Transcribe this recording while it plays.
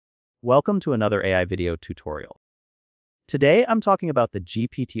Welcome to another AI video tutorial. Today, I'm talking about the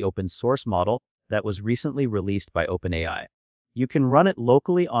GPT open source model that was recently released by OpenAI. You can run it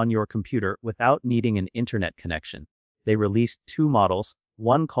locally on your computer without needing an internet connection. They released two models,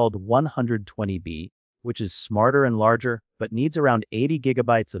 one called 120B, which is smarter and larger, but needs around 80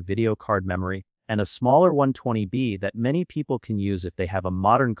 gigabytes of video card memory, and a smaller 120B that many people can use if they have a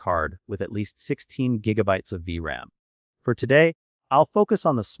modern card with at least 16 gigabytes of VRAM. For today, I'll focus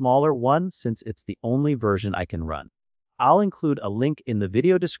on the smaller one since it's the only version I can run. I'll include a link in the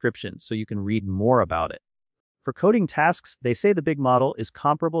video description so you can read more about it. For coding tasks, they say the big model is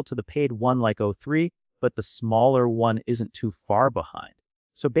comparable to the paid one like O3, but the smaller one isn't too far behind.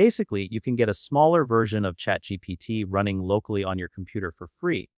 So basically, you can get a smaller version of ChatGPT running locally on your computer for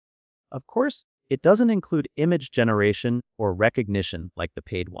free. Of course, it doesn't include image generation or recognition like the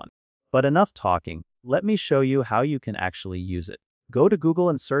paid one. But enough talking, let me show you how you can actually use it. Go to Google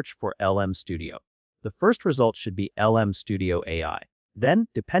and search for LM Studio. The first result should be LM Studio AI. Then,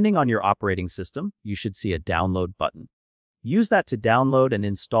 depending on your operating system, you should see a download button. Use that to download and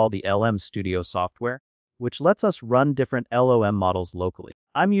install the LM Studio software, which lets us run different LLM models locally.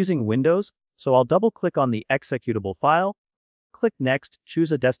 I'm using Windows, so I'll double-click on the executable file, click Next,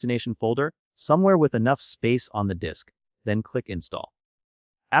 choose a destination folder, somewhere with enough space on the disk, then click Install.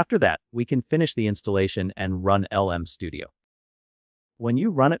 After that, we can finish the installation and run LM Studio. When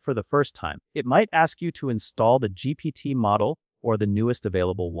you run it for the first time, it might ask you to install the GPT model or the newest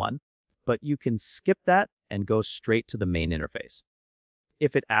available one, but you can skip that and go straight to the main interface.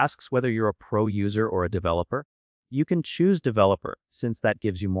 If it asks whether you're a pro user or a developer, you can choose developer since that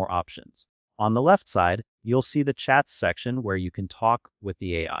gives you more options. On the left side, you'll see the chats section where you can talk with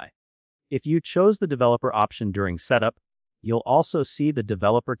the AI. If you chose the developer option during setup, you'll also see the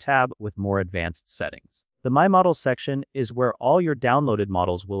developer tab with more advanced settings. The My Models section is where all your downloaded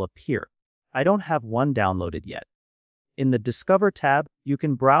models will appear. I don't have one downloaded yet. In the Discover tab, you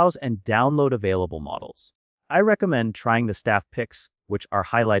can browse and download available models. I recommend trying the staff picks, which are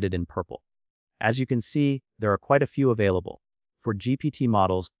highlighted in purple. As you can see, there are quite a few available. For GPT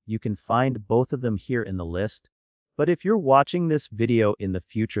models, you can find both of them here in the list, but if you're watching this video in the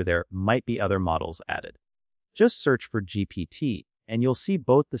future, there might be other models added. Just search for GPT, and you'll see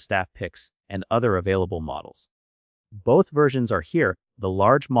both the staff picks and other available models. Both versions are here, the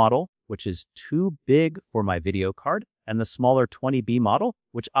large model, which is too big for my video card, and the smaller 20B model,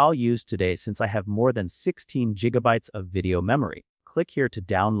 which I'll use today since I have more than 16 gigabytes of video memory. Click here to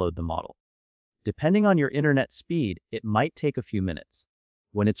download the model. Depending on your internet speed, it might take a few minutes.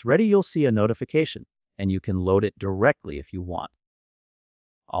 When it's ready, you'll see a notification, and you can load it directly if you want.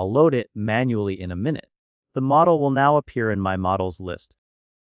 I'll load it manually in a minute. The model will now appear in my models list.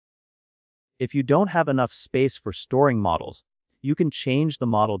 If you don't have enough space for storing models, you can change the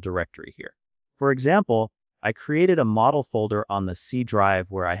model directory here. For example, I created a model folder on the C drive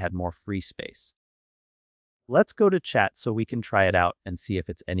where I had more free space. Let's go to chat so we can try it out and see if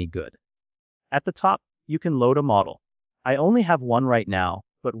it's any good. At the top, you can load a model. I only have one right now,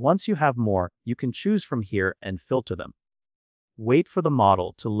 but once you have more, you can choose from here and filter them. Wait for the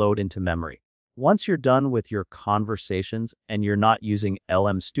model to load into memory. Once you're done with your conversations and you're not using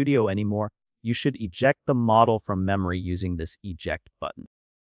LM Studio anymore, you should eject the model from memory using this eject button.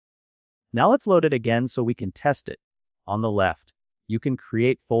 Now let's load it again so we can test it. On the left, you can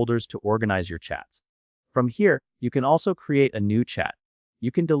create folders to organize your chats. From here, you can also create a new chat.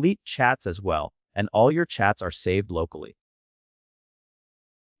 You can delete chats as well, and all your chats are saved locally.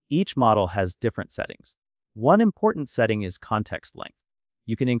 Each model has different settings. One important setting is context length.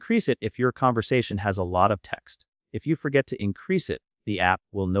 You can increase it if your conversation has a lot of text. If you forget to increase it, the app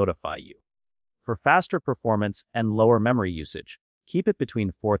will notify you. For faster performance and lower memory usage, keep it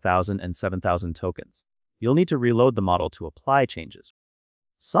between 4,000 and 7,000 tokens. You'll need to reload the model to apply changes.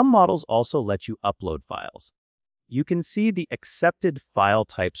 Some models also let you upload files. You can see the accepted file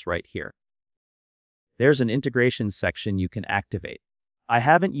types right here. There's an integration section you can activate. I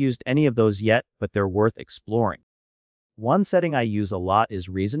haven't used any of those yet, but they're worth exploring. One setting I use a lot is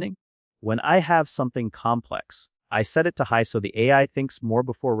reasoning. When I have something complex, I set it to high so the AI thinks more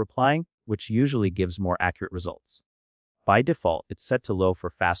before replying, which usually gives more accurate results. By default, it's set to low for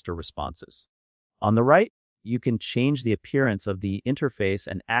faster responses. On the right, you can change the appearance of the interface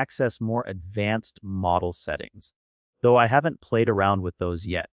and access more advanced model settings, though I haven't played around with those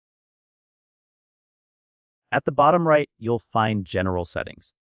yet. At the bottom right, you'll find general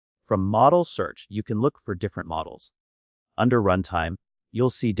settings. From model search, you can look for different models. Under runtime, you'll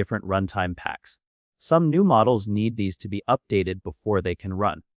see different runtime packs. Some new models need these to be updated before they can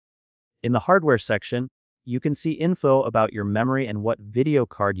run. In the hardware section, You can see info about your memory and what video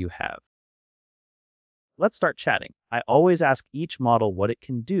card you have. Let's start chatting. I always ask each model what it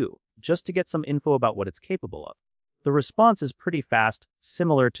can do, just to get some info about what it's capable of. The response is pretty fast,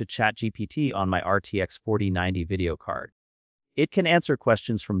 similar to ChatGPT on my RTX 4090 video card. It can answer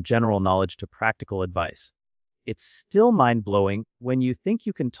questions from general knowledge to practical advice. It's still mind-blowing when you think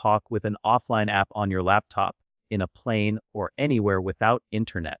you can talk with an offline app on your laptop, in a plane, or anywhere without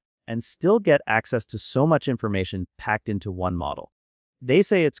internet, and still get access to so much information packed into one model. They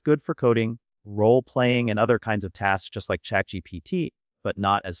say it's good for coding, role-playing, and other kinds of tasks just like ChatGPT, but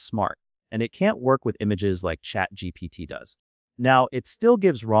not as smart. And it can't work with images like ChatGPT does. Now, it still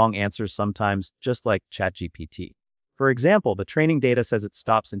gives wrong answers sometimes, just like ChatGPT. For example, the training data says it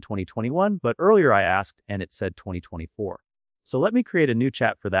stops in 2021, but earlier I asked and it said 2024. So let me create a new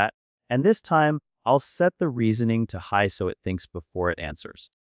chat for that, and this time I'll set the reasoning to high so it thinks before it answers.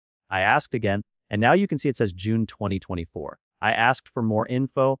 I asked again, and now you can see it says June 2024. I asked for more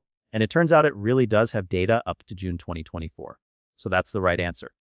info, and it turns out it really does have data up to June 2024. So that's the right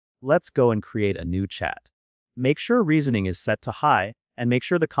answer. Let's go and create a new chat. Make sure reasoning is set to high, and make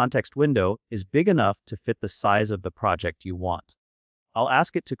sure the context window is big enough to fit the size of the project you want. I'll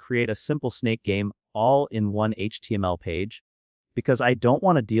ask it to create a simple snake game all in one HTML page, because I don't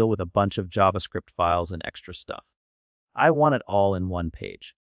want to deal with a bunch of JavaScript files and extra stuff. I want it all in one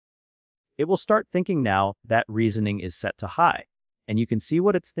page. It will start thinking now that reasoning is set to high, and you can see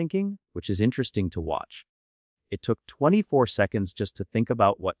what it's thinking, which is interesting to watch. It took 24 seconds just to think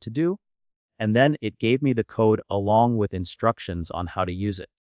about what to do, and then it gave me the code along with instructions on how to use it.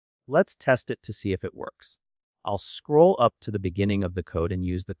 Let's test it to see if it works. I'll scroll up to the beginning of the code and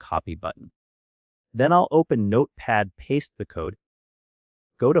use the copy button. Then I'll open Notepad, paste the code,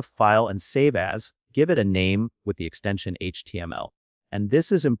 go to File and Save As, give it a name with the extension HTML. And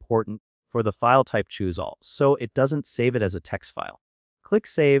this is important for the file type choose all, so it doesn't save it as a text file. Click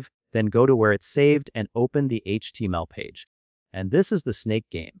Save, then go to where it's saved and open the HTML page. And this is the snake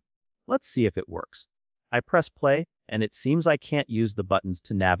game. Let's see if it works. I press play, and it seems I can't use the buttons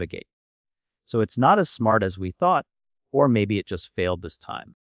to navigate. So it's not as smart as we thought, or maybe it just failed this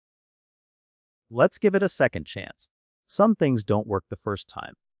time. Let's give it a second chance. Some things don't work the first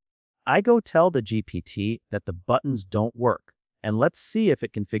time. I go tell the GPT that the buttons don't work, and let's see if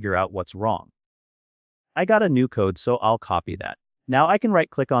it can figure out what's wrong. I got a new code, so I'll copy that. Now I can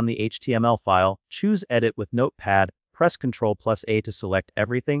right-click on the HTML file, choose Edit with Notepad, press Ctrl+A to select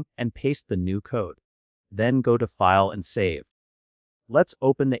everything, and paste the new code. Then go to File and Save. Let's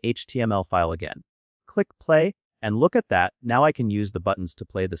open the HTML file again. Click Play, and look at that, now I can use the buttons to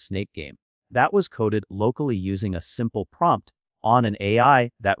play the snake game. That was coded locally using a simple prompt on an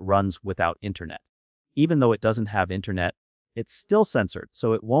AI that runs without internet. Even though it doesn't have internet, it's still censored,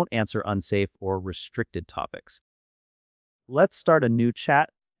 so it won't answer unsafe or restricted topics. Let's start a new chat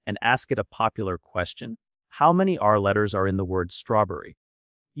and ask it a popular question. How many R letters are in the word strawberry?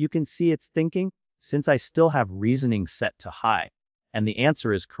 You can see it's thinking, since I still have reasoning set to high, and the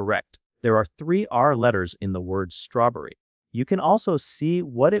answer is correct. There are 3 R letters in the word strawberry. You can also see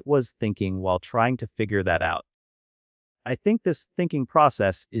what it was thinking while trying to figure that out. I think this thinking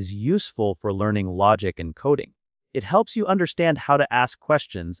process is useful for learning logic and coding. It helps you understand how to ask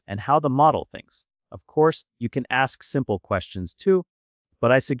questions and how the model thinks. Of course, you can ask simple questions too,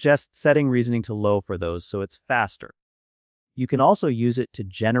 but I suggest setting reasoning to low for those so it's faster. You can also use it to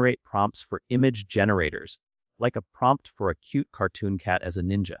generate prompts for image generators, like a prompt for a cute cartoon cat as a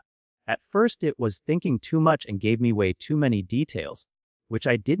ninja. At first, it was thinking too much and gave me way too many details, which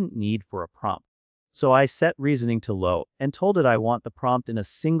I didn't need for a prompt. So I set reasoning to low and told it I want the prompt in a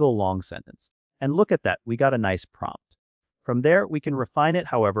single long sentence. And look at that, we got a nice prompt. From there, we can refine it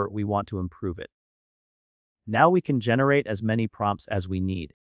however we want to improve it. Now we can generate as many prompts as we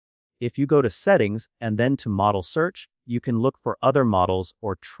need. If you go to Settings and then to Model Search, you can look for other models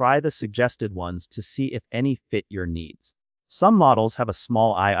or try the suggested ones to see if any fit your needs. Some models have a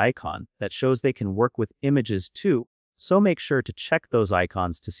small eye icon that shows they can work with images too, so make sure to check those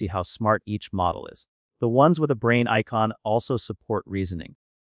icons to see how smart each model is. The ones with a brain icon also support reasoning.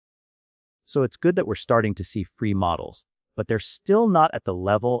 So it's good that we're starting to see free models, but they're still not at the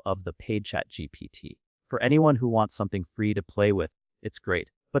level of the paid ChatGPT. For anyone who wants something free to play with, it's great.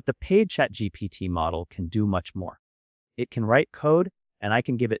 But the paid ChatGPT model can do much more. It can write code, and I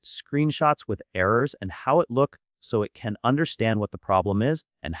can give it screenshots with errors and how it looks so it can understand what the problem is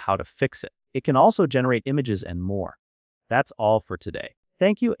and how to fix it. It can also generate images and more. That's all for today.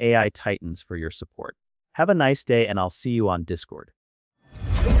 Thank you AI Titans for your support. Have a nice day, and I'll see you on Discord.